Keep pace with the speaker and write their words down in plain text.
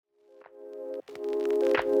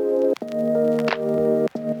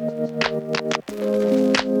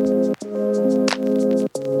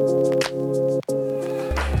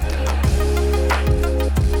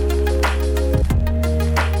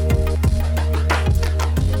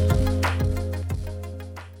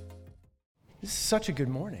such a good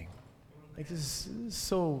morning. Like, this is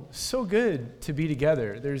so good to be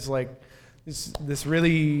together. There's like this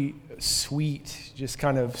really sweet, just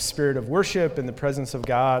kind of spirit of worship and the presence of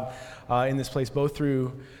God in this place, both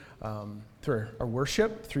through our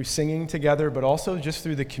worship, through singing together, but also just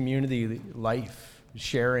through the community life,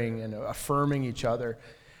 sharing and affirming each other.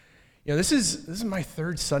 You know, this is my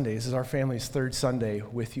third Sunday. This is our family's third Sunday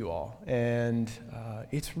with you all, and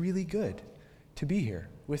it's really good to be here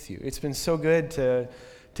with you. It's been so good to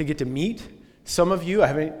get to meet some of you. I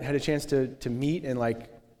haven't had a chance to meet and like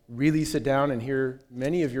really sit down and hear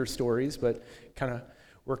many of your stories, but kind of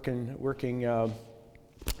working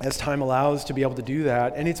as time allows to be able to do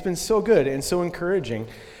that. And it's been so good and so encouraging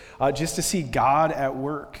just to see God at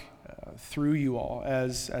work through you all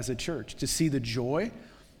as a church, to see the joy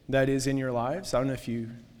that is in your lives. I don't know if you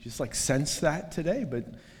just like sense that today, but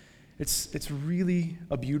it's really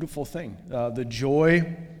a beautiful thing. The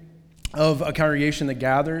joy of a congregation that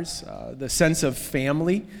gathers, the sense of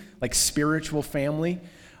family, like spiritual family,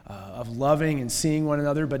 of loving and seeing one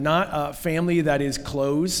another, but not a family that is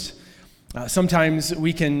closed. Sometimes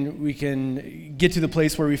we can get to the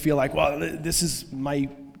place where we feel like, well, this is my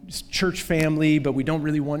church family, but we don't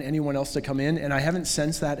really want anyone else to come in, and I haven't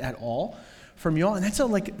sensed that at all from y'all, and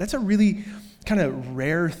that's a really kind of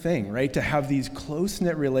rare thing, right? To have these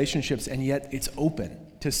close-knit relationships, and yet it's open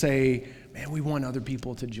to say, man, we want other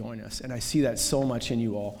people to join us, and I see that so much in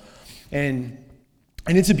you all, and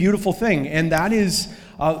it's a beautiful thing, and that's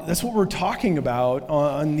what we're talking about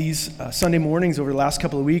on these Sunday mornings over the last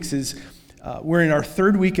couple of weeks. Is we're in our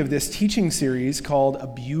third week of this teaching series called A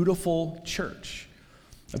Beautiful Church.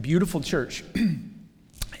 A Beautiful Church.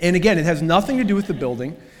 And again, it has nothing to do with the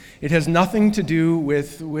building. It has nothing to do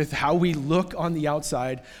with how we look on the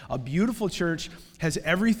outside. A beautiful church has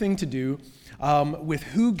everything to do with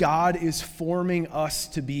who God is forming us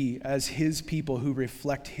to be as His people who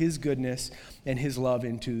reflect His goodness and His love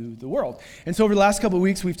into the world. And so over the last couple of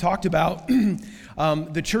weeks, we've talked about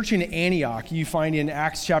the church in Antioch. You find in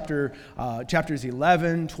Acts chapters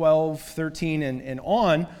 11, 12, 13, and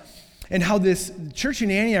on, and how this church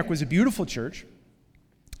in Antioch was a beautiful church,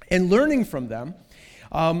 and learning from them.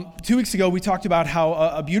 2 weeks ago, we talked about how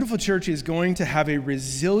a beautiful church is going to have a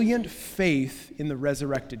resilient faith in the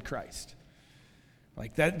resurrected Christ.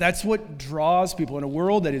 Like that's what draws people in a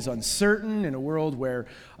world that is uncertain, in a world where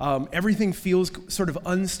everything feels sort of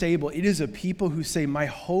unstable. It is a people who say, my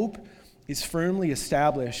hope is firmly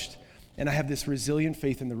established, and I have this resilient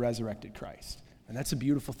faith in the resurrected Christ. And that's a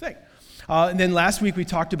beautiful thing. And then last week we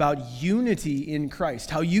talked about unity in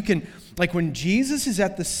Christ, how you can, like when Jesus is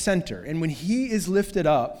at the center and when He is lifted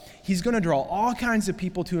up, He's going to draw all kinds of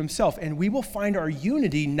people to Himself, and we will find our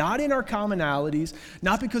unity not in our commonalities,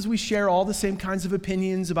 not because we share all the same kinds of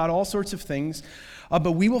opinions about all sorts of things,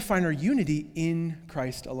 but we will find our unity in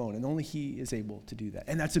Christ alone, and only He is able to do that.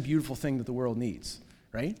 And that's a beautiful thing that the world needs,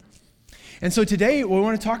 right? And so today what we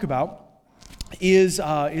want to talk about is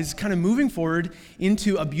kind of moving forward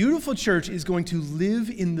into a beautiful church is going to live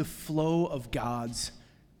in the flow of God's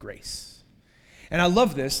grace. And I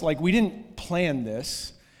love this. Like, we didn't plan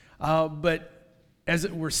this, but as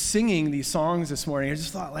we're singing these songs this morning, I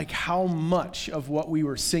just thought like how much of what we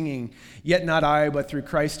were singing, Yet Not I, but Through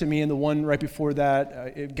Christ in Me, and the one right before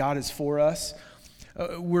that, God is for us,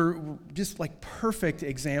 were just like perfect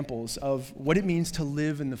examples of what it means to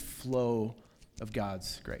live in the flow of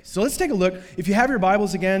God's grace. So let's take a look. If you have your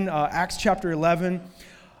Bibles again, Acts chapter 11,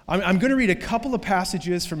 I'm going to read a couple of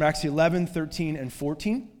passages from Acts 11, 13, and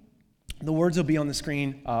 14. The words will be on the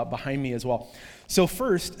screen behind me as well. So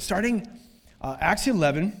first, starting Acts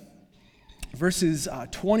 11, verses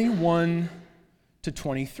 21 to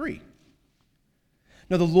 23.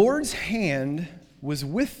 Now the Lord's hand was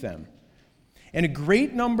with them, and a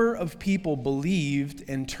great number of people believed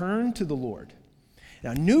and turned to the Lord.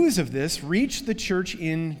 Now, news of this reached the church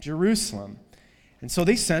in Jerusalem, and so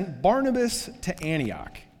they sent Barnabas to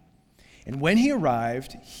Antioch. And when he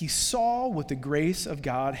arrived, he saw what the grace of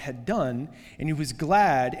God had done, and he was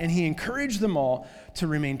glad, and he encouraged them all to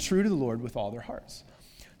remain true to the Lord with all their hearts.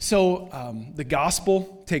 So the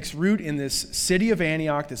gospel takes root in this city of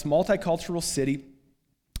Antioch, this multicultural city,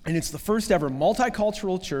 and it's the first ever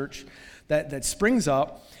multicultural church that springs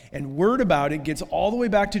up. And word about it gets all the way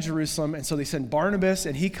back to Jerusalem, and so they send Barnabas,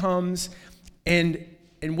 and he comes, and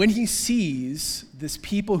when he sees this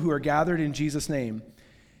people who are gathered in Jesus' name,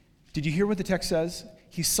 did you hear what the text says?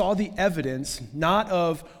 He saw the evidence, not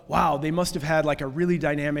of, wow, they must have had like a really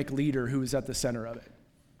dynamic leader who was at the center of it.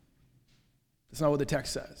 That's not what the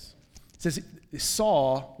text says. It says they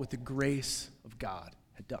saw what the grace of God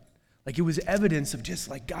had done. Like it was evidence of just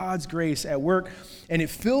like God's grace at work. And it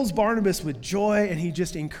fills Barnabas with joy, and he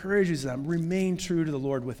just encourages them, remain true to the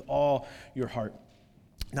Lord with all your heart.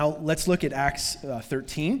 Now let's look at Acts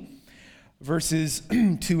 13, verses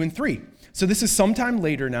 2 and 3. So this is sometime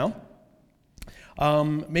later now.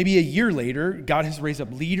 Maybe a year later, God has raised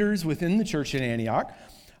up leaders within the church in Antioch.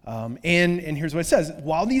 And here's what it says.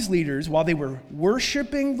 While these leaders, while they were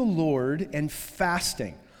worshiping the Lord and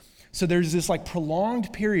fasting, so there's this like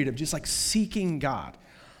prolonged period of just like seeking God.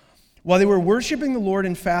 While they were worshiping the Lord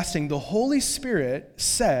and fasting, the Holy Spirit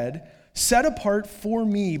said, "Set apart for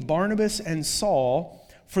me Barnabas and Saul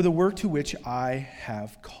for the work to which I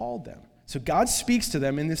have called them." So God speaks to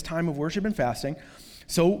them in this time of worship and fasting.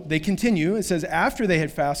 So they continue. It says, after they had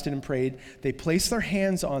fasted and prayed, they placed their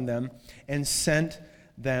hands on them and sent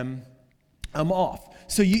them off.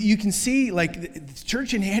 So you can see, like, the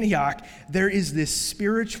church in Antioch, there is this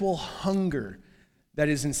spiritual hunger that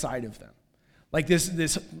is inside of them. Like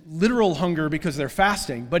this literal hunger because they're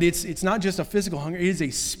fasting, but it's not just a physical hunger. It is a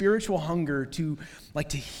spiritual hunger to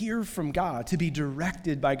hear from God, to be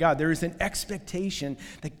directed by God. There is an expectation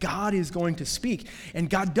that God is going to speak, and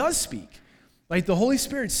God does speak. Like the Holy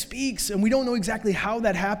Spirit speaks, and we don't know exactly how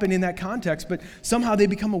that happened in that context, but somehow they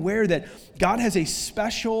become aware that God has a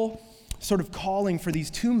special sort of calling for these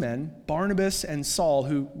two men, Barnabas and Saul,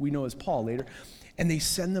 who we know as Paul later, and they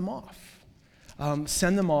send them off.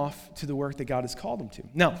 Send them off to the work that God has called them to.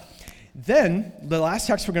 Now, then, the last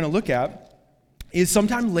text we're going to look at is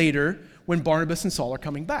sometime later when Barnabas and Saul are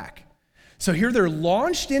coming back. So here they're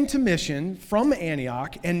launched into mission from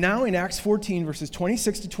Antioch, and now in Acts 14, verses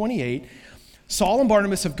 26 to 28, Saul and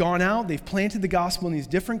Barnabas have gone out, they've planted the gospel in these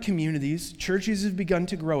different communities, churches have begun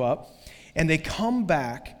to grow up, and they come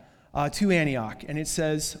back to Antioch. And it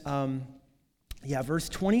says, verse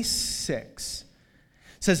 26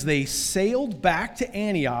 says, they sailed back to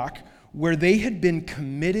Antioch where they had been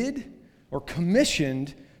committed or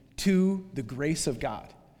commissioned to the grace of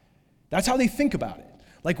God. That's how they think about it.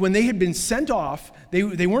 Like when they had been sent off, they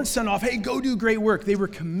weren't sent off, hey, go do great work. They were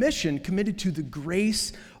committed to the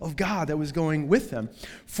grace of God that was going with them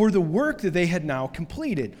for the work that they had now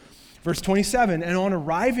completed. Verse 27, and on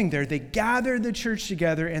arriving there, they gathered the church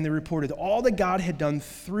together and they reported all that God had done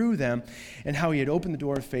through them and how he had opened the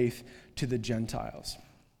door of faith to the Gentiles.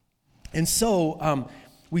 And so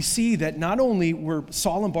we see that not only were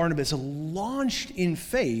Saul and Barnabas launched in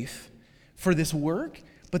faith for this work,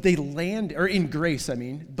 but they landed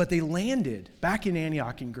back in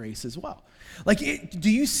Antioch in grace as well. Do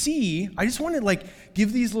you see, I just want to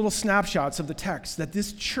give these little snapshots of the text that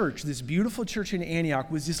this church, this beautiful church in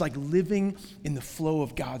Antioch was just living in the flow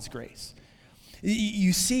of God's grace.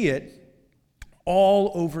 You see it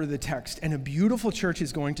all over the text, and a beautiful church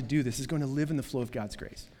is going to do this, is going to live in the flow of God's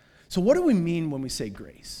grace. So what do we mean when we say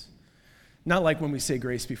grace? Not like when we say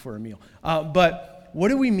grace before a meal, but what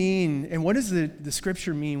do we mean, and what does the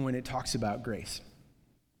scripture mean when it talks about grace?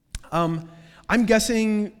 I'm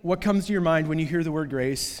guessing what comes to your mind when you hear the word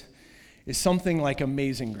grace is something like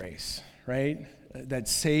amazing grace, right? That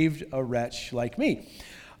saved a wretch like me.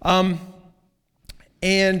 And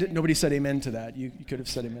nobody said amen to that. You could have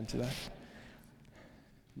said amen to that.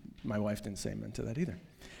 My wife didn't say amen to that either.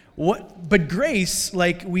 But grace,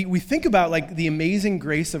 we think about the amazing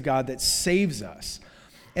grace of God that saves us.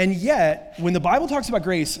 And yet, when the Bible talks about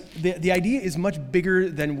grace, the idea is much bigger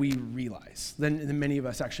than we realize, than many of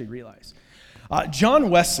us actually realize. John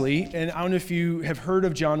Wesley, and I don't know if you have heard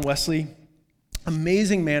of John Wesley,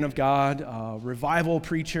 amazing man of God, revival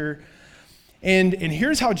preacher. And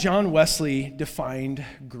here's how John Wesley defined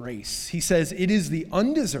grace. He says, it is the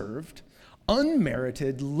undeserved,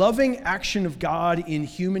 unmerited, loving action of God in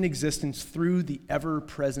human existence through the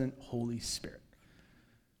ever-present Holy Spirit.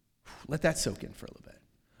 Let that soak in for a little bit.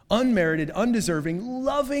 Unmerited, undeserving,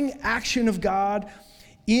 loving action of God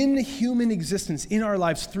in human existence, in our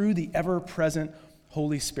lives, through the ever-present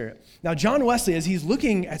Holy Spirit. Now, John Wesley, as he's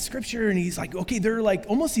looking at Scripture, and he's like, okay, there are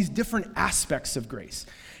almost these different aspects of grace.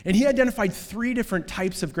 And he identified 3 different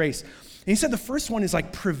types of grace. And he said the first one is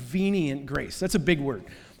prevenient grace. That's a big word.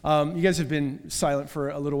 You guys have been silent for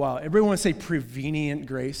a little while. Everyone want to say prevenient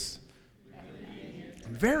grace?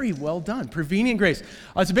 Very well done. Prevenient grace.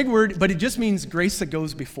 It's a big word, but it just means grace that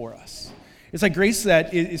goes before us. It's like grace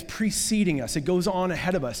that is preceding us. It goes on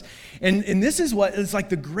ahead of us. And this is what it's like,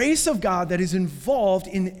 the grace of God that is involved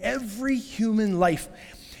in every human life,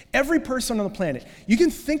 every person on the planet. You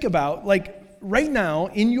can think about, right now,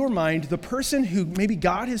 in your mind, the person who maybe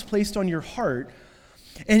God has placed on your heart,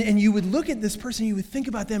 and you would look at this person, you would think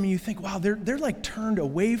about them, and you think, wow, they're turned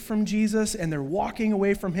away from Jesus, and they're walking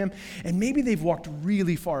away from him, and maybe they've walked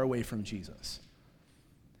really far away from Jesus.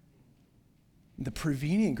 the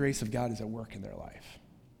prevenient grace of God is at work in their life.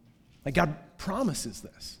 Like God promises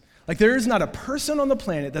this. Like there is not a person on the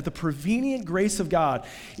planet that the prevenient grace of God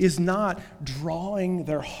is not drawing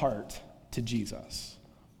their heart to Jesus,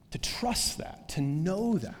 to trust that, to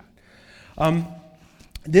know that.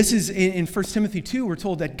 This is in 1 Timothy 2, we're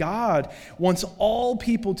told that God wants all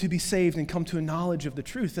people to be saved and come to a knowledge of the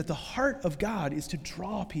truth, that the heart of God is to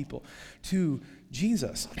draw people to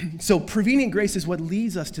Jesus. So prevenient grace is what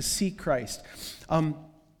leads us to seek Christ.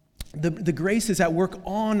 The grace is at work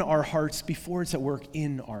on our hearts before it's at work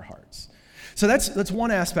in our hearts. So that's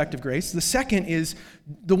one aspect of grace. The second is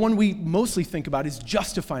the one we mostly think about is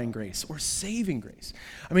justifying grace or saving grace.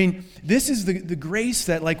 I mean, this is the grace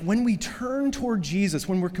that, like, when we turn toward Jesus,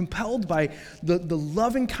 when we're compelled by the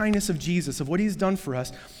loving kindness of Jesus, of what he's done for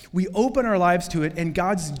us, we open our lives to it, and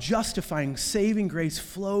God's justifying, saving grace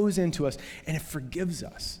flows into us, and it forgives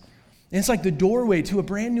us. And it's like the doorway to a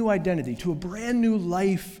brand new identity, to a brand new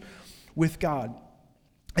life with God.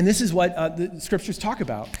 And this is what the scriptures talk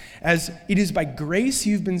about, as it is by grace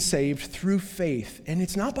you've been saved through faith. And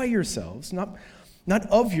it's not by yourselves, not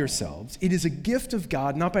of yourselves. It is a gift of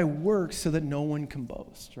God, not by works, so that no one can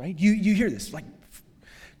boast, right? You hear this, like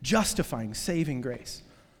justifying, saving grace.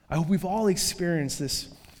 I hope we've all experienced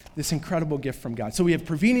this incredible gift from God. So we have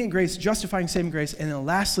prevenient grace, justifying, saving grace, and then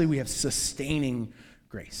lastly, we have sustaining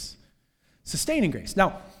grace. Sustaining grace.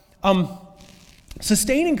 Now,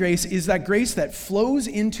 sustaining grace is that grace that flows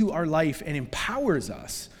into our life and empowers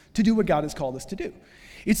us to do what God has called us to do.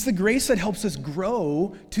 It's the grace that helps us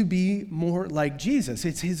grow to be more like Jesus.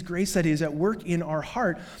 It's his grace that is at work in our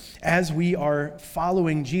heart as we are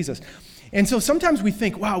following Jesus. And so sometimes we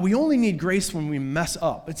think, wow, we only need grace when we mess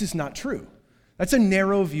up. It's just not true. That's a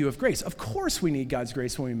narrow view of grace. Of course we need God's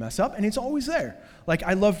grace when we mess up, and it's always there. Like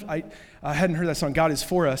I hadn't heard that song, God is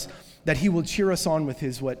for us, that he will cheer us on with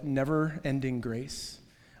his, never-ending grace.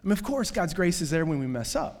 I mean, of course, God's grace is there when we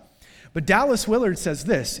mess up. But Dallas Willard says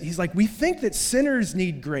this. He's like, we think that sinners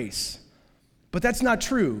need grace, but that's not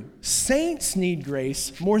true. Saints need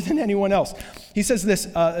grace more than anyone else. He says this,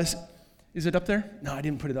 is it up there? No, I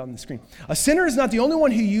didn't put it on the screen. A sinner is not the only one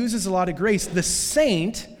who uses a lot of grace. The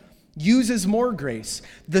saint uses more grace.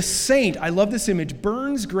 The saint, I love this image,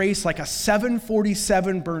 burns grace like a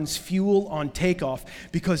 747 burns fuel on takeoff,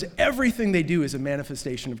 because everything they do is a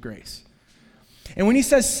manifestation of grace. And when he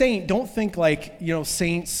says saint, don't think like,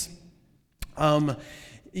 saints, in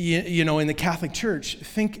the Catholic Church.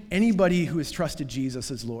 Think anybody who has trusted Jesus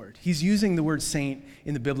as Lord. He's using the word saint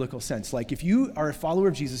in the biblical sense. Like if you are a follower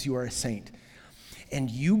of Jesus, you are a saint. And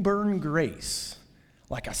you burn grace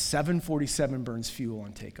like a 747 burns fuel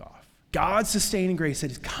on takeoff. God's sustaining grace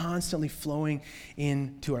that is constantly flowing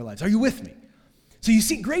into our lives. Are you with me? So you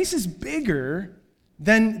see, grace is bigger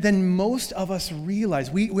than most of us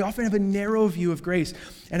realize. We often have a narrow view of grace,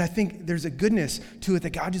 and I think there's a goodness to it that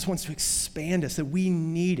God just wants to expand us, that we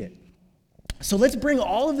need it. So let's bring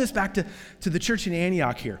all of this back to the church in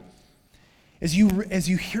Antioch here. As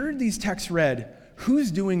you heard these texts read,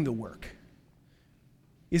 who's doing the work?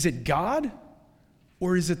 Is it God?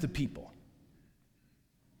 Or is it the people?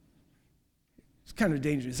 It's kind of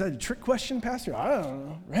dangerous. Is that a trick question, Pastor? I don't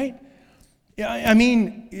know, right? Yeah, I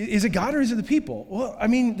mean, is it God or is it the people? Well, I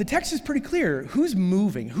mean, the text is pretty clear. Who's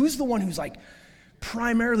moving? Who's the one who's like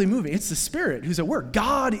primarily moving? It's the Spirit who's at work.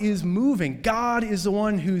 God is moving. God is the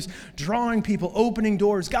one who's drawing people, opening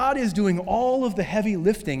doors. God is doing all of the heavy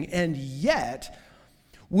lifting. And yet,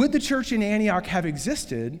 would the church in Antioch have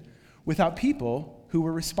existed without people who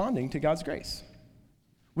were responding to God's grace?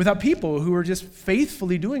 Without people who are just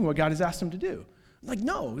faithfully doing what God has asked them to do? Like,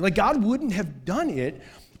 no. Like, God wouldn't have done it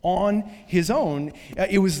on his own.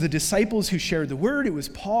 It was the disciples who shared the word. It was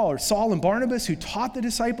Paul or Saul and Barnabas who taught the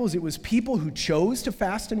disciples. It was people who chose to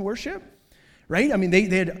fast and worship, right? I mean, they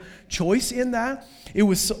had choice in that. It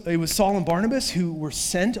was Saul and Barnabas who were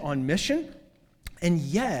sent on mission. And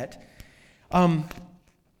yet,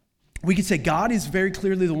 we could say God is very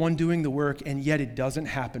clearly the one doing the work, and yet it doesn't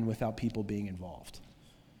happen without people being involved.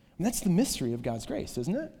 And that's the mystery of God's grace,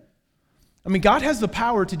 isn't it? I mean, God has the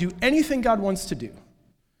power to do anything God wants to do.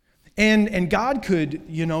 And God could,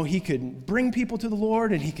 he could bring people to the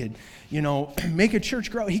Lord, and he could, make a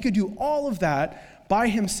church grow. He could do all of that by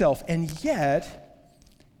himself, and yet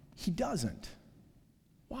he doesn't.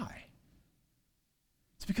 Why?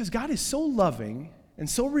 It's because God is so loving and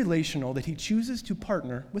so relational that he chooses to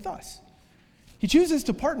partner with us. He chooses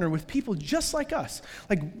to partner with people just like us,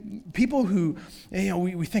 like people who,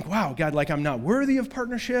 we think, wow, God, like I'm not worthy of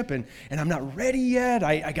partnership and I'm not ready yet.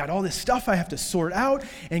 I got all this stuff I have to sort out.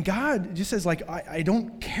 And God just says, like, I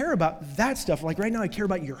don't care about that stuff. Like right now I care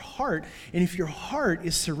about your heart. And if your heart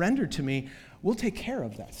is surrendered to me, we'll take care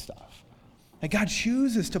of that stuff. Like God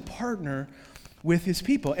chooses to partner with his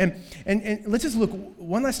people. And let's just look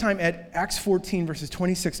one last time at Acts 14, verses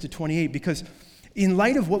 26 to 28, because in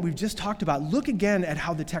light of what we've just talked about, look again at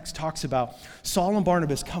how the text talks about Saul and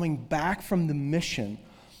Barnabas coming back from the mission.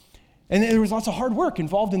 And there was lots of hard work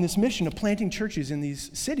involved in this mission of planting churches in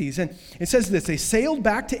these cities. And it says this, they sailed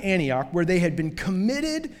back to Antioch where they had been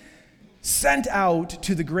committed, sent out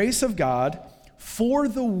to the grace of God for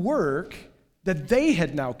the work that they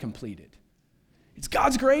had now completed. It's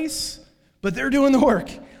God's grace, but they're doing the work.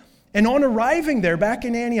 And on arriving there back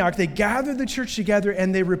in Antioch, they gathered the church together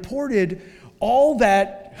and they reported all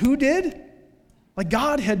that, who did? Like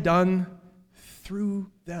God had done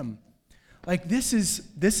through them. Like this is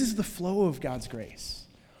the flow of God's grace.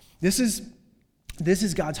 This is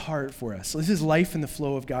God's heart for us. This is life in the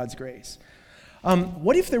flow of God's grace.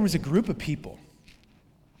 What if there was a group of people?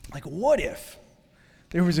 Like what if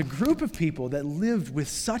there was a group of people that lived with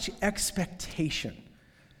such expectation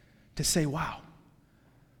to say, wow,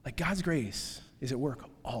 like God's grace is at work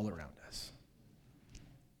all around us.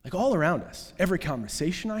 Like all around us. Every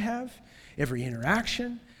conversation I have, every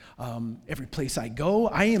interaction, every place I go,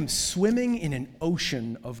 I am swimming in an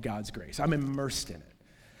ocean of God's grace. I'm immersed in it.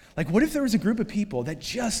 Like what if there was a group of people that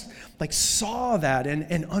just like saw that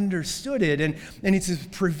and understood it, and it's a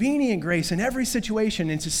prevenient grace in every situation,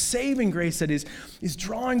 it's a saving grace that is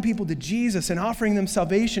drawing people to Jesus and offering them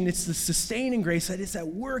salvation. It's the sustaining grace that is at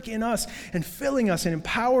work in us and filling us and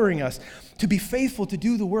empowering us to be faithful to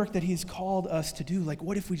do the work that he's called us to do. Like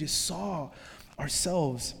what if we just saw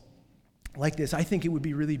ourselves like this? I think it would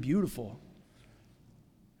be really beautiful,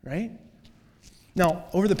 right? Now,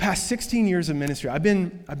 over the past 16 years of ministry, I've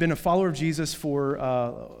been a follower of Jesus for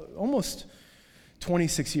almost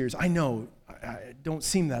 26 years. I know, I don't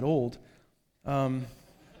seem that old.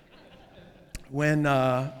 When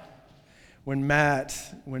Matt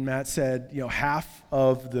said, half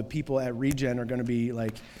of the people at Regen are going to be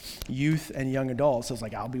like youth and young adults, I was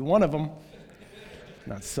like, I'll be one of them.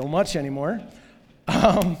 Not so much anymore.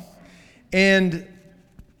 And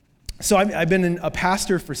so I've been a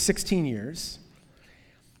pastor for 16 years.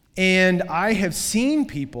 And I have seen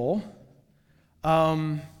people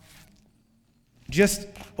just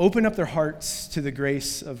open up their hearts to the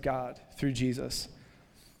grace of God through Jesus.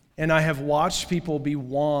 And I have watched people be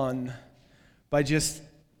won by just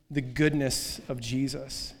the goodness of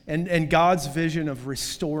Jesus and God's vision of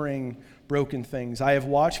restoring broken things. I have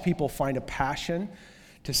watched people find a passion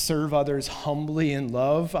to serve others humbly in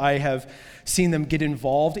love. I have seen them get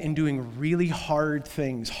involved in doing really hard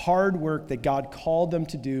things, hard work that God called them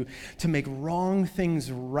to do to make wrong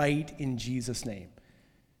things right in Jesus' name.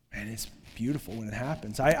 And it's beautiful when it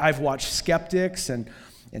happens. I've watched skeptics and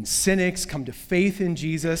cynics come to faith in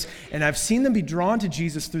Jesus, and I've seen them be drawn to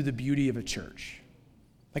Jesus through the beauty of a church.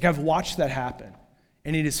 Like I've watched that happen,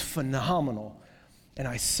 and it is phenomenal, and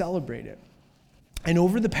I celebrate it. And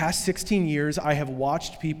over the past 16 years, I have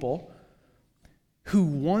watched people who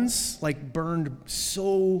once burned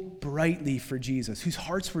so brightly for Jesus, whose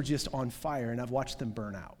hearts were just on fire, and I've watched them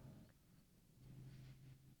burn out.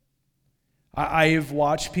 I have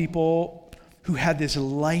watched people who had this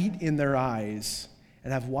light in their eyes,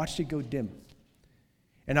 and I've watched it go dim.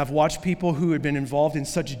 And I've watched people who had been involved in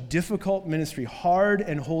such difficult ministry, hard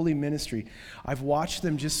and holy ministry. I've watched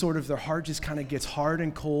them just sort of, their heart just kind of gets hard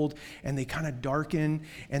and cold, and they kind of darken,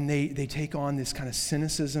 and they take on this kind of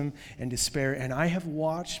cynicism and despair. And I have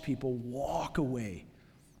watched people walk away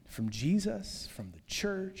from Jesus, from the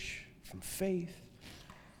church, from faith.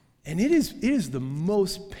 And it is the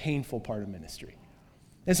most painful part of ministry.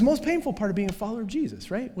 It's the most painful part of being a follower of Jesus,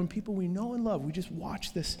 right? When people we know and love, we just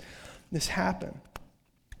watch this happen.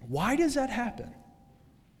 Why does that happen?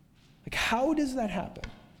 How does that happen?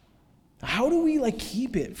 How do we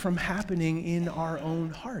keep it from happening in our own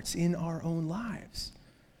hearts, in our own lives?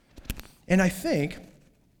 And I think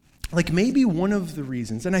maybe one of the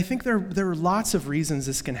reasons, and I think there are lots of reasons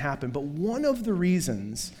this can happen, but one of the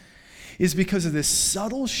reasons is because of this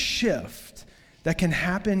subtle shift that can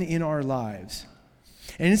happen in our lives.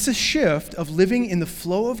 And it's a shift of living in the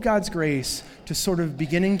flow of God's grace to sort of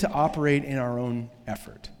beginning to operate in our own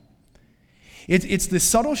effort. It's the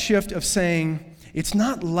subtle shift of saying it's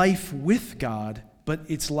not life with God, but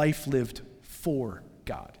it's life lived for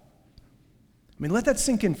God. I mean, let that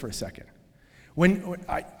sink in for a second. When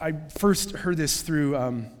I first heard this through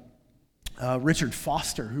Richard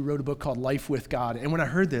Foster, who wrote a book called Life with God. And when I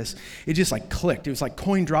heard this, it just like clicked. It was like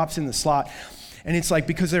coin drops in the slot. And it's like,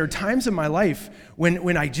 because there are times in my life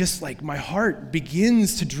when I just like, my heart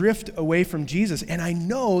begins to drift away from Jesus. And I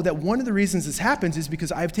know that one of the reasons this happens is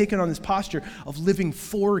because I've taken on this posture of living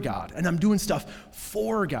for God. And I'm doing stuff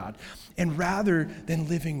for God. And rather than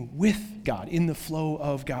living with God in the flow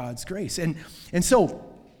of God's grace. And so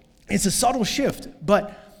it's a subtle shift,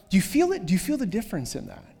 but do you feel it? Do you feel the difference in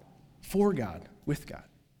that? For God, with God.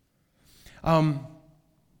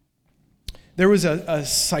 There was a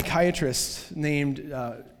psychiatrist named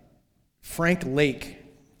Frank Lake,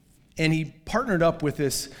 and he partnered up with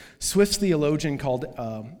this Swiss theologian called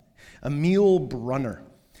Emil Brunner.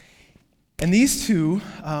 And these two,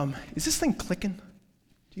 is this thing clicking?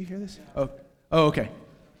 Do you hear this? Oh, okay.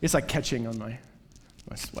 It's like catching on my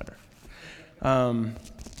sweater. And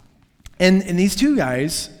these two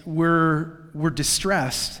guys were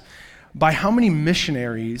distressed by how many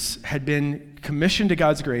missionaries had been commissioned to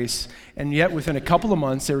God's grace, and yet within a couple of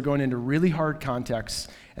months, they were going into really hard contexts,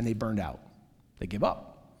 and they burned out. They gave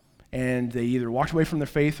up. And they either walked away from their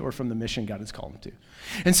faith or from the mission God has called them to.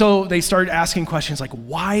 And so they started asking questions like,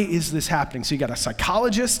 why is this happening? So you got a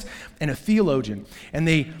psychologist and a theologian, and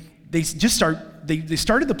they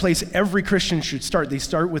started the place every Christian should start. They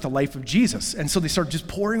start with a life of Jesus. And so they start just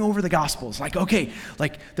pouring over the Gospels. Like, okay,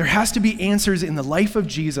 like there has to be answers in the life of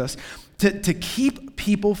Jesus to keep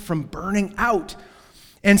people from burning out.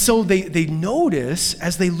 And so they notice,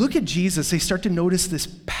 as they look at Jesus, they start to notice this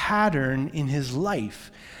pattern in his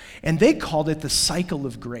life. And they called it the cycle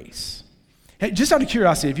of grace. Hey, just out of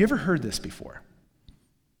curiosity, have you ever heard this before?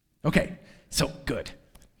 Okay, so good.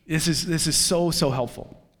 This is so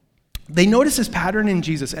helpful. They notice this pattern in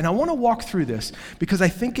Jesus, and I want to walk through this because I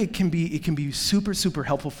think it can be super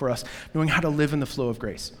helpful for us knowing how to live in the flow of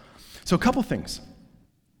grace. So a couple things.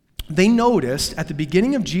 They noticed at the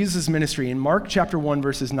beginning of Jesus' ministry in Mark chapter 1,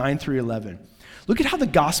 verses 9 through 11. Look at how the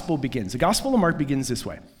gospel begins. The Gospel of Mark begins this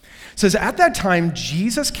way. It says, at that time,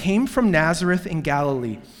 Jesus came from Nazareth in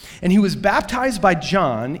Galilee, and he was baptized by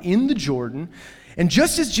John in the Jordan. And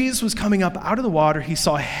just as Jesus was coming up out of the water, he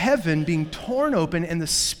saw heaven being torn open and the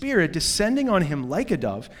Spirit descending on him like a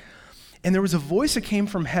dove. And there was a voice that came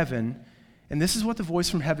from heaven, and this is what the voice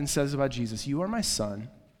from heaven says about Jesus. You are my Son,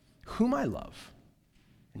 whom I love,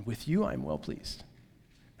 and with you I am well pleased.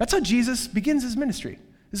 That's how Jesus begins his ministry.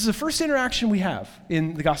 This is the first interaction we have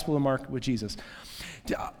in the Gospel of Mark with Jesus.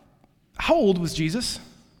 How old was Jesus?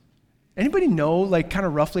 Anybody know, like, kind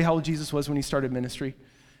of roughly how old Jesus was when he started ministry?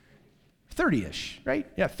 30-ish, right?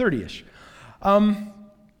 Yeah, 30-ish.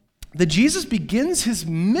 That Jesus begins his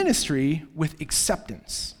ministry with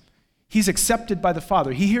acceptance. He's accepted by the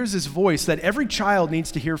Father. He hears his voice that every child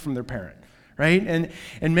needs to hear from their parent, right?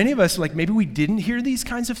 And many of us, like, maybe we didn't hear these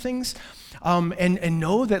kinds of things, and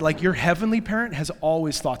know that, like, your heavenly parent has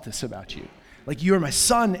always thought this about you. Like, you are my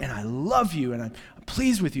son, and I love you, and I'm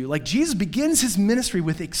pleased with you. Like, Jesus begins his ministry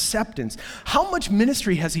with acceptance. How much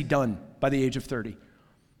ministry has he done by the age of 30?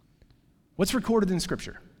 What's recorded in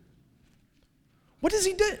Scripture? What has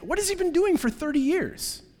he done? What has he been doing for 30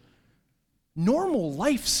 years? Normal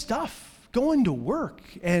life stuff, going to work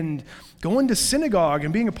and going to synagogue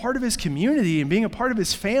and being a part of his community and being a part of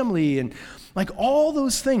his family and like all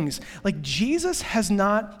those things. Like, Jesus has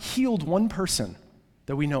not healed one person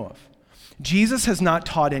that we know of. Jesus has not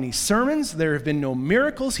taught any sermons. There have been no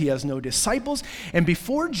miracles. He has no disciples. And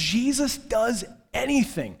before Jesus does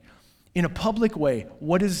anything in a public way,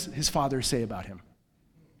 what does his Father say about him?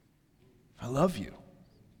 I love you.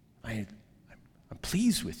 I'm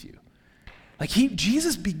pleased with you. Like,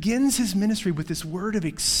 Jesus begins his ministry with this word of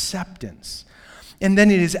acceptance. And then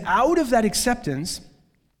it is out of that acceptance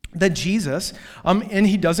that Jesus, and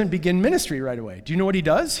he doesn't begin ministry right away. Do you know what he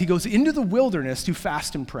does? He goes into the wilderness to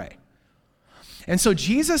fast and pray. And so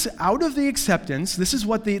Jesus, out of the acceptance, this is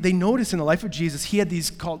what they notice in the life of Jesus. He had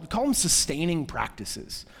these, call them sustaining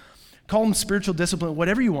practices. Call them spiritual discipline,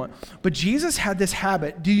 whatever you want. But Jesus had this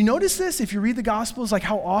habit. Do you notice this if you read the Gospels? Like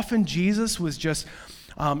how often Jesus was just,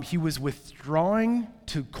 he was withdrawing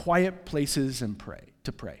to quiet places and pray,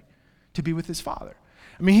 to be with his Father.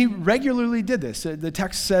 I mean, he regularly did this. The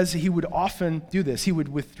text says he would often do this. He would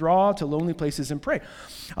withdraw to lonely places and pray.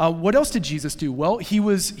 What else did Jesus do? Well, he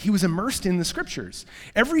was immersed in the Scriptures.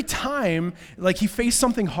 Every time, like, he faced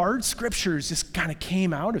something hard, Scriptures just kind of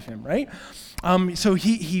came out of him, right? So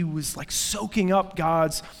he was like soaking up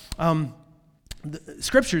God's the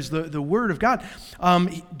Scriptures, the Word of God.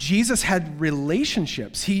 Jesus had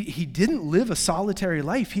relationships. He didn't live a solitary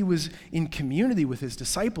life. He was in community with his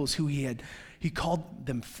disciples who he called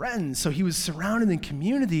them friends. So he was surrounded in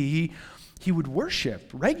community. He would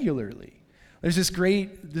worship regularly. There's this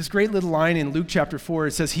great little line in Luke chapter 4.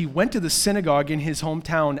 It says, he went to the synagogue in his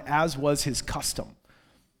hometown as was his custom.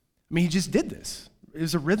 I mean, he just did this. It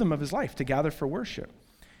was a rhythm of his life to gather for worship.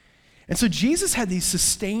 And so Jesus had these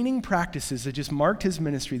sustaining practices that just marked his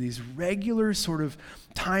ministry, these regular sort of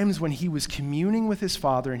times when he was communing with his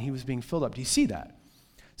Father and he was being filled up. Do you see that?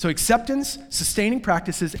 So acceptance, sustaining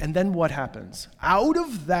practices, and then what happens? Out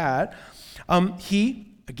of that,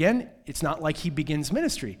 it's not like he begins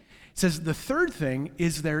ministry. It says the third thing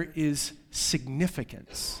is there is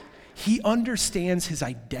significance. He understands his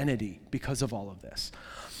identity because of all of this.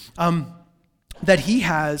 That he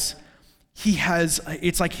has,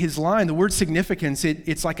 it's like his line, the word significance,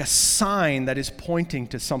 it's like a sign that is pointing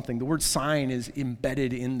to something. The word sign is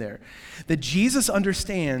embedded in there. That Jesus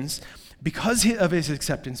understands, because of his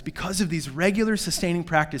acceptance, because of these regular sustaining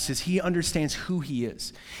practices, he understands who he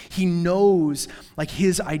is. He knows like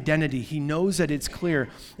his identity. He knows that it's clear.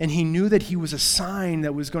 And he knew that he was a sign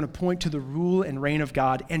that was going to point to the rule and reign of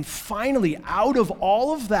God. And finally, out of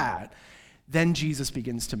all of that, then Jesus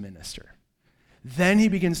begins to minister. Then he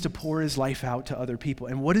begins to pour his life out to other people.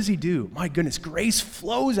 And what does he do? My goodness, grace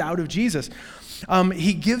flows out of Jesus.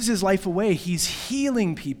 He gives his life away. He's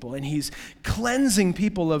healing people, and he's cleansing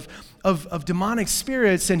people of demonic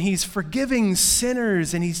spirits, and he's forgiving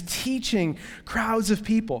sinners, and he's teaching crowds of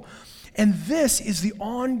people. And this is the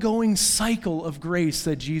ongoing cycle of grace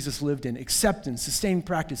that Jesus lived in. Acceptance, sustaining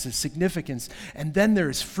practices, significance, and then there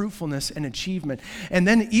is fruitfulness and achievement. And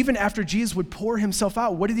then even after Jesus would pour himself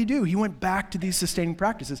out, what did he do? He went back to these sustaining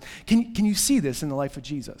practices. Can you see this in the life of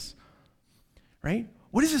Jesus? Right?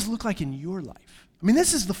 What does this look like in your life? I mean,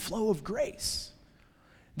 this is the flow of grace.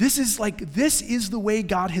 This is the way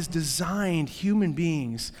God has designed human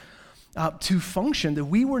beings to function, that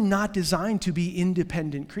we were not designed to be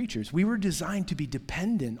independent creatures. We were designed to be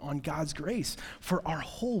dependent on God's grace for our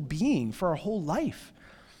whole being, for our whole life.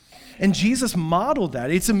 And Jesus modeled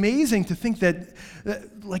that. It's amazing to think that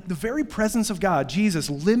like the very presence of God, Jesus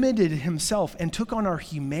limited himself and took on our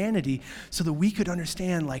humanity so that we could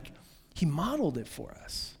understand, like, he modeled it for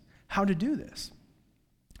us, how to do this.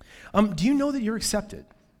 Do you know that you're accepted?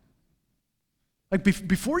 Like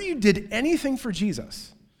before you did anything for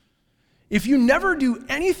Jesus, if you never do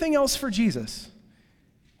anything else for Jesus,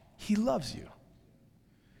 he loves you.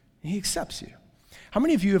 He accepts you. How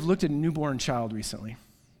many of you have looked at a newborn child recently?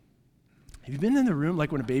 Have you been in the room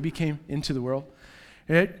like when a baby came into the world?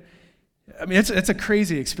 It's a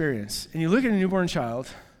crazy experience. And you look at a newborn child.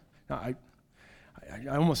 Now,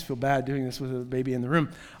 I almost feel bad doing this with a baby in the room.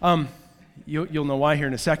 You'll know why here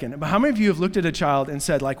in a second. But how many of you have looked at a child and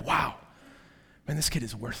said, like, wow, man, this kid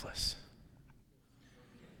is worthless?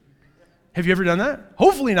 Have you ever done that?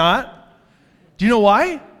 Hopefully not. Do you know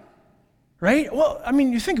why? Right? Well, I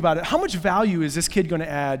mean, you think about it. How much value is this kid going to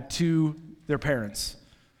add to their parents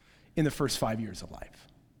in the first 5 years of life?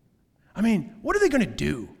 I mean, what are they going to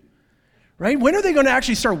do? Right? When are they going to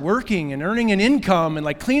actually start working and earning an income and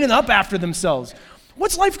like cleaning up after themselves?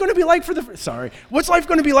 What's life going to be like for the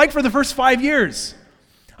first 5 years?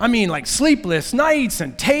 I mean, like sleepless nights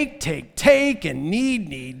and take, and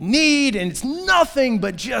need, and it's nothing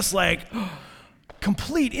but just like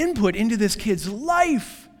complete input into this kid's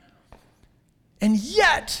life. And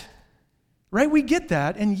yet, right, we get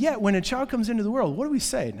that, and yet when a child comes into the world, what do we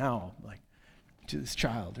say now, like, to this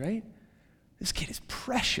child, right? This kid is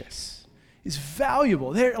precious, is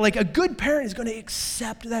valuable. Like a good parent is going to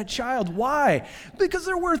accept that child. Why? Because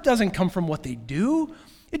their worth doesn't come from what they do.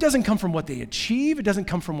 It doesn't come from what they achieve. It doesn't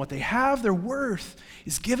come from what they have. Their worth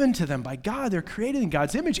is given to them by God. They're created in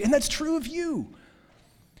God's image, and that's true of you,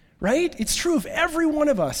 right? It's true of every one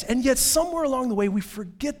of us, and yet somewhere along the way, we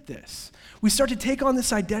forget this. We start to take on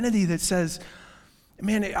this identity that says,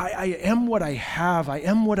 man, I am what I have. I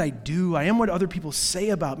am what I do. I am what other people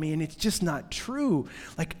say about me, and it's just not true.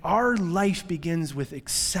 Like, our life begins with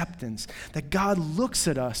acceptance, that God looks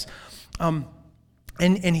at us,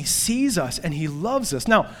 and he sees us and he loves us.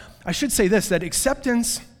 Now, I should say this, that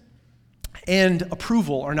acceptance and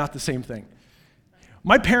approval are not the same thing.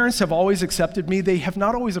 My parents have always accepted me. They have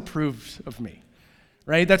not always approved of me,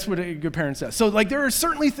 right? That's what a good parent says. So like there are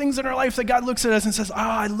certainly things in our life that God looks at us and says,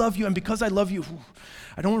 I love you. And because I love you,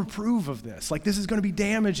 I don't approve of this. Like this is going to be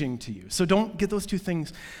damaging to you. So don't get those two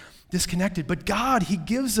things disconnected. But God, he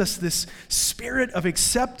gives us this spirit of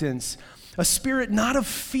acceptance, a spirit not of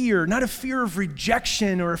fear of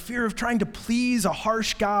rejection or a fear of trying to please a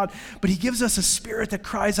harsh God, but he gives us a spirit that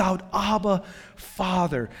cries out, Abba,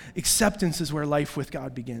 Father. Acceptance is where life with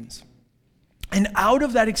God begins. And out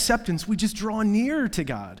of that acceptance, we just draw near to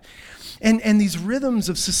God. And these rhythms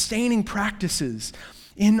of sustaining practices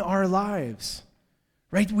in our lives,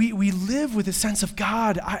 right? We live with a sense of,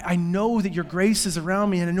 God, I know that your grace is around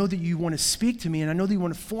me, and I know that you want to speak to me, and I know that you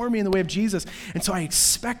want to form me in the way of Jesus, and so I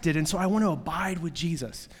expect it, and so I want to abide with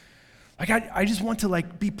Jesus. Like, I just want to,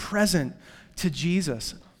 like, be present to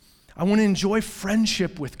Jesus. I want to enjoy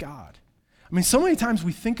friendship with God. I mean, so many times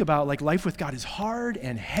we think about, like, life with God is hard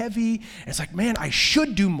and heavy, and it's like, man, I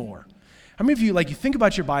should do more. How many of you, like, you think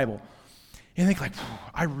about your Bible, and think, like,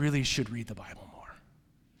 I really should read the Bible more.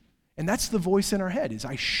 And that's the voice in our head, is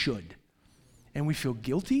I should. And we feel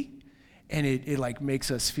guilty, and it like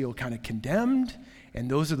makes us feel kind of condemned,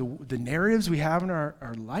 and those are the narratives we have in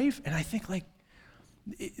our life. And I think, like,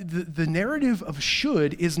 the narrative of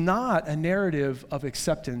should is not a narrative of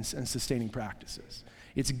acceptance and sustaining practices.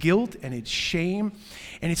 It's guilt and it's shame,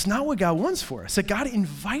 and it's not what God wants for us. That God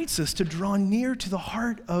invites us to draw near to the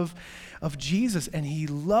heart of Jesus, and he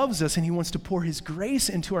loves us, and he wants to pour his grace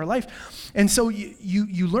into our life. And so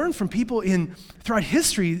you learn from people throughout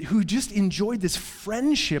history who just enjoyed this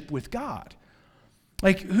friendship with God.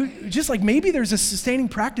 Like, maybe there's a sustaining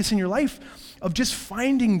practice in your life of just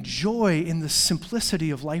finding joy in the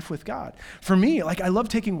simplicity of life with God. For me, like, I love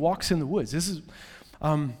taking walks in the woods.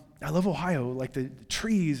 I love Ohio, like the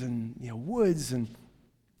trees and, woods, and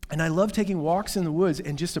I love taking walks in the woods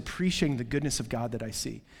and just appreciating the goodness of God that I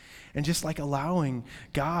see. And just like allowing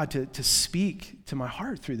God to speak to my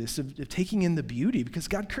heart through this, of taking in the beauty, because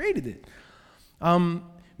God created it.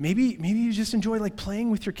 Maybe you just enjoy, like,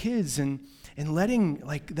 playing with your kids and letting,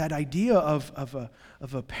 like, that idea of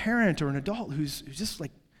a parent or an adult who's just,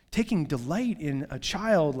 like, taking delight in a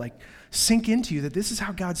child, like, sink into you that this is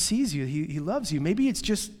how God sees you. He loves you. Maybe it's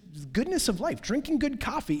just goodness of life, drinking good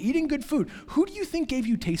coffee, eating good food. Who do you think gave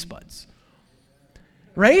you taste buds?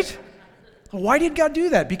 Right? Why did God do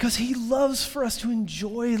that? Because he loves for us to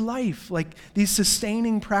enjoy life, like these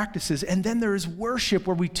sustaining practices. And then there is worship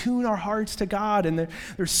where we tune our hearts to God, and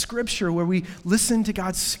there's scripture where we listen to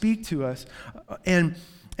God speak to us and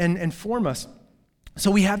form us.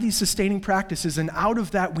 So we have these sustaining practices, and out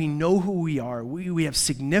of that we know who we are. We have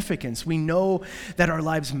significance. We know that our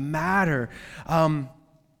lives matter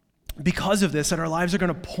because of this, that our lives are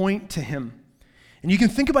going to point to him. And you can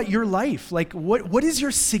think about your life, like what is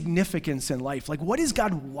your significance in life? Like, what has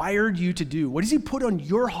God wired you to do? What has he put on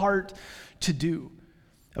your heart to do?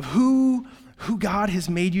 Of who God has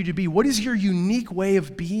made you to be? What is your unique way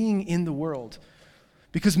of being in the world?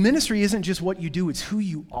 Because ministry isn't just what you do, it's who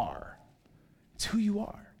you are. It's who you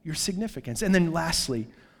are, your significance. And then lastly,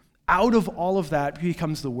 out of all of that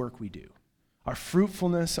becomes the work we do. Our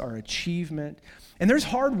fruitfulness, our achievement. And there's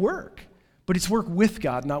hard work, but it's work with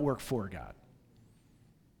God, not work for God.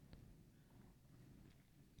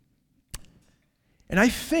 And I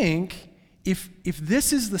think if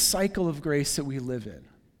this is the cycle of grace that we live in,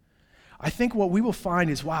 I think what we will find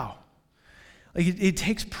is, wow, like it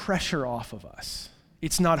takes pressure off of us.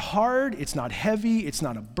 It's not hard, it's not heavy, it's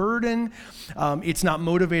not a burden, it's not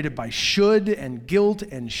motivated by should and guilt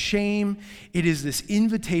and shame. It is this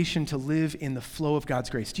invitation to live in the flow of God's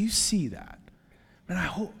grace. Do you see that? And I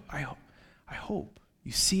hope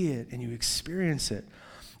you see it and you experience it.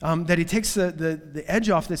 That it takes the edge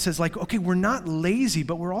off that says, like, okay, we're not lazy,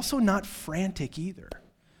 but we're also not frantic either.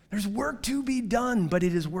 There's work to be done, but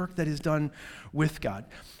it is work that is done with God.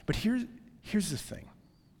 But here's the thing,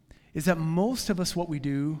 is that most of us, what we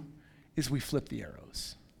do is we flip the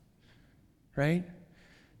arrows, right?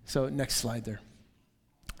 So next slide there.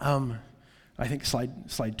 I think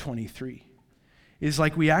slide 23 is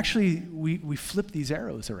like we flip these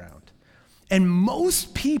arrows around. And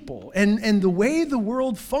most people, and the way the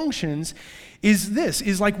world functions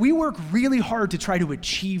is like we work really hard to try to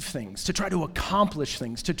achieve things, to try to accomplish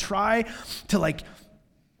things, to try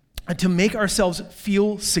to make ourselves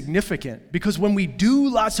feel significant. Because when we do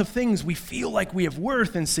lots of things, we feel like we have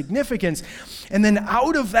worth and significance. And then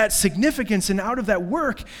out of that significance and out of that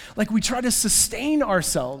work, like we try to sustain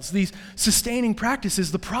ourselves, these sustaining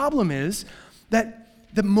practices. The problem is that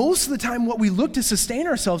most of the time what we look to sustain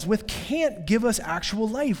ourselves with can't give us actual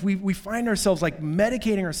life. We find ourselves like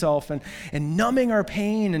medicating ourselves and numbing our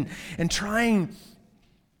pain and trying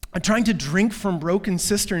to drink from broken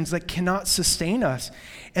cisterns that cannot sustain us.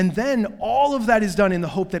 And then all of that is done in the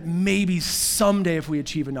hope that maybe someday if we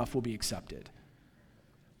achieve enough, we'll be accepted.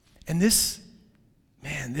 And this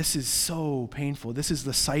is so painful. This is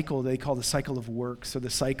the cycle they call the cycle of works, or the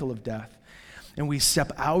cycle of death. And we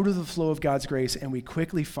step out of the flow of God's grace and we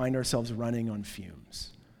quickly find ourselves running on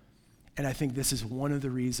fumes. And I think this is one of the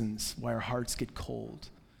reasons why our hearts get cold,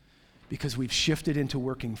 because we've shifted into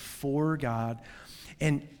working for God.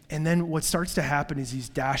 And then what starts to happen is these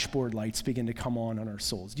dashboard lights begin to come on our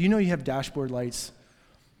souls. Do you know you have dashboard lights?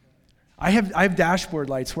 I have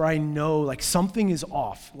dashboard lights where I know like something is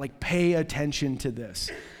off, like pay attention to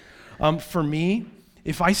this. For me,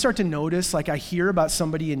 if I start to notice, like I hear about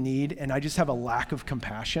somebody in need and I just have a lack of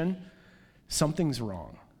compassion, something's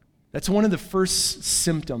wrong. That's one of the first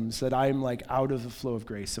symptoms that I'm like out of the flow of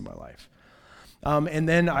grace in my life. And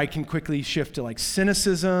then I can quickly shift to like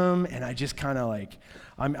cynicism, and I just kind of like,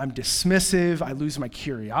 I'm dismissive. I lose my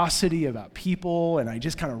curiosity about people, and I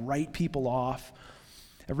just kind of write people off.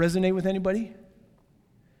 That resonate with anybody?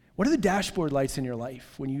 What are the dashboard lights in your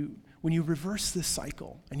life when you reverse this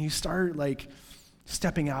cycle and you start like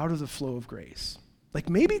stepping out of the flow of grace? Like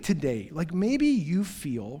maybe today, like maybe you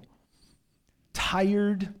feel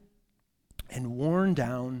tired and worn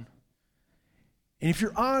down. And if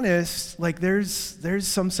you're honest, like there's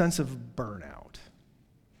some sense of burnout.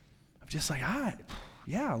 Of just like,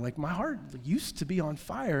 like my heart used to be on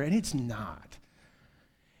fire and it's not.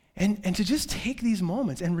 And to just take these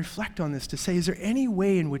moments and reflect on this, to say, is there any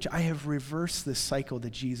way in which I have reversed this cycle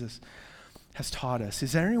that Jesus has taught us?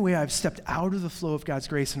 Is there any way I've stepped out of the flow of God's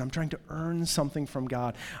grace and I'm trying to earn something from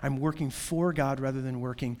God? I'm working for God rather than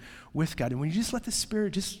working with God. And when you just let the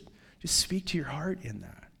Spirit just speak to your heart in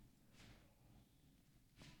that.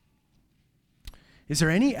 Is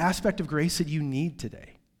there any aspect of grace that you need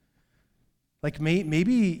today? Like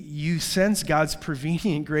maybe you sense God's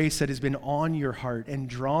prevenient grace that has been on your heart and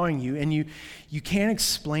drawing you, and you can't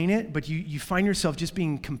explain it, but you find yourself just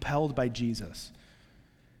being compelled by Jesus.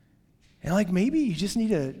 And like maybe you just need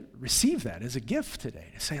to receive that as a gift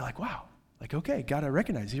today, to say like, wow, like, okay, God, I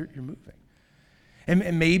recognize you're moving.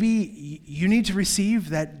 And maybe you need to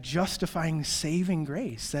receive that justifying, saving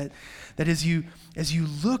grace, that as you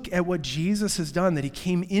look at what Jesus has done, that he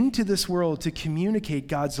came into this world to communicate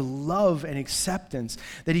God's love and acceptance,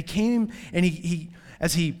 that he came and he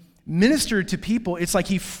as he ministered to people, it's like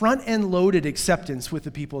he front-end loaded acceptance with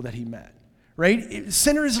the people that he met. Right?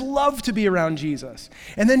 Sinners love to be around Jesus.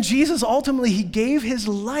 And then Jesus ultimately, he gave his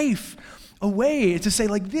life away to say,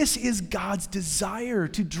 like, this is God's desire,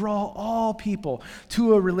 to draw all people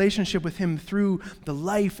to a relationship with him through the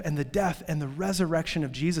life and the death and the resurrection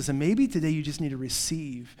of Jesus. And maybe today you just need to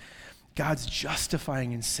receive God's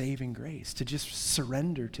justifying and saving grace, to just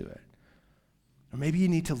surrender to it. Or maybe you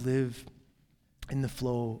need to live in the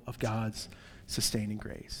flow of God's sustaining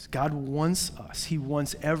grace. God wants us. He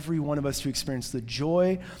wants every one of us to experience the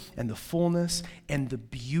joy and the fullness and the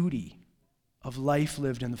beauty of life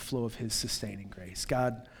lived in the flow of his sustaining grace.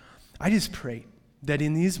 God, I just pray that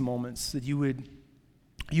in these moments that you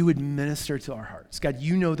would minister to our hearts. God,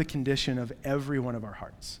 you know the condition of every one of our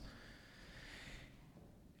hearts.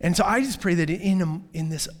 And so I just pray that in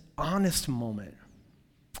this honest moment,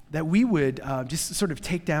 that we would just sort of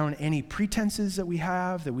take down any pretenses that we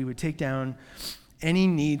have, that we would take down any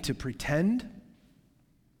need to pretend,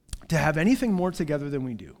 to have anything more together than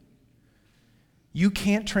we do. You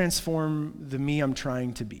can't transform the me I'm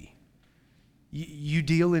trying to be. You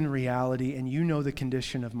deal in reality, and you know the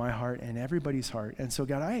condition of my heart and everybody's heart. And so,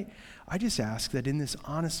 God, I just ask that in this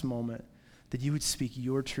honest moment, that you would speak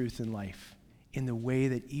your truth in life in the way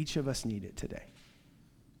that each of us need it today.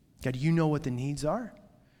 God, you know what the needs are.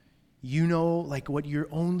 You know, like, what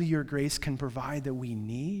only your grace can provide that we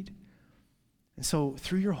need. And so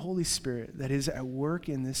through your Holy Spirit that is at work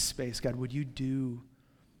in this space, God, would you do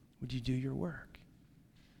your work?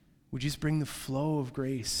 Would you just bring the flow of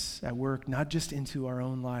grace at work, not just into our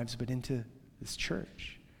own lives, but into this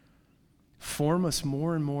church? Form us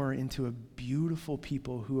more and more into a beautiful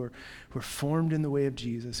people who are formed in the way of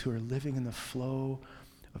Jesus, who are living in the flow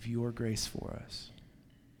of your grace for us.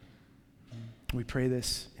 We pray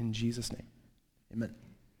this in Jesus' name. Amen.